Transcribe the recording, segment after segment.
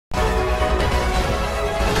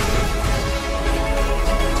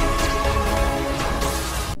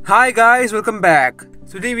Hi guys, welcome back.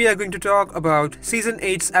 Today we are going to talk about Season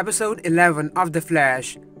 8's episode 11 of The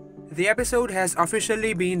Flash. The episode has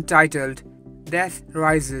officially been titled Death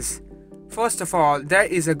Rises. First of all, there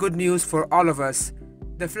is a good news for all of us.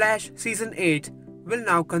 The Flash Season 8 will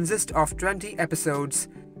now consist of 20 episodes,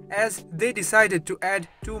 as they decided to add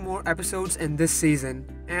 2 more episodes in this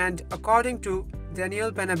season. And according to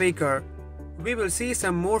Daniellepanabaker, we will see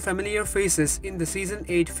some more familiar faces in the Season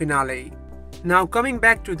 8 finale. Now coming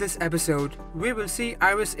back to this episode, we will see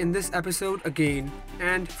Iris in this episode again,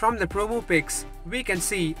 and from the promo pics, we can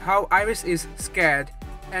see how Iris is scared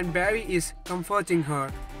and Barry is comforting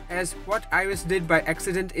her, as what Iris did by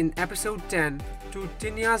accident in episode 10 to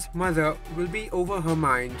Tinya's mother will be over her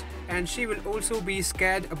mind, and she will also be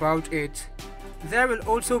scared about it. There will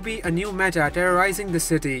also be a new meta terrorizing the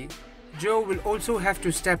city. Joe will also have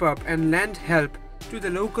to step up and lend help to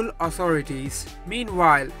the local authorities.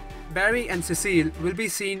 Meanwhile, Barry and Cecile will be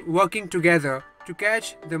seen working together to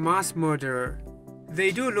catch the mass murderer.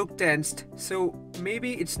 They do look tensed, so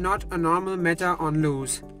maybe it's not a normal meta on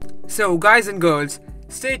Loose. So guys and girls,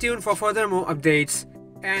 stay tuned for further more updates,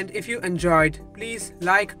 and if you enjoyed, please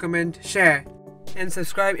like, comment, share and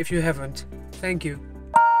subscribe if you haven't. Thank you.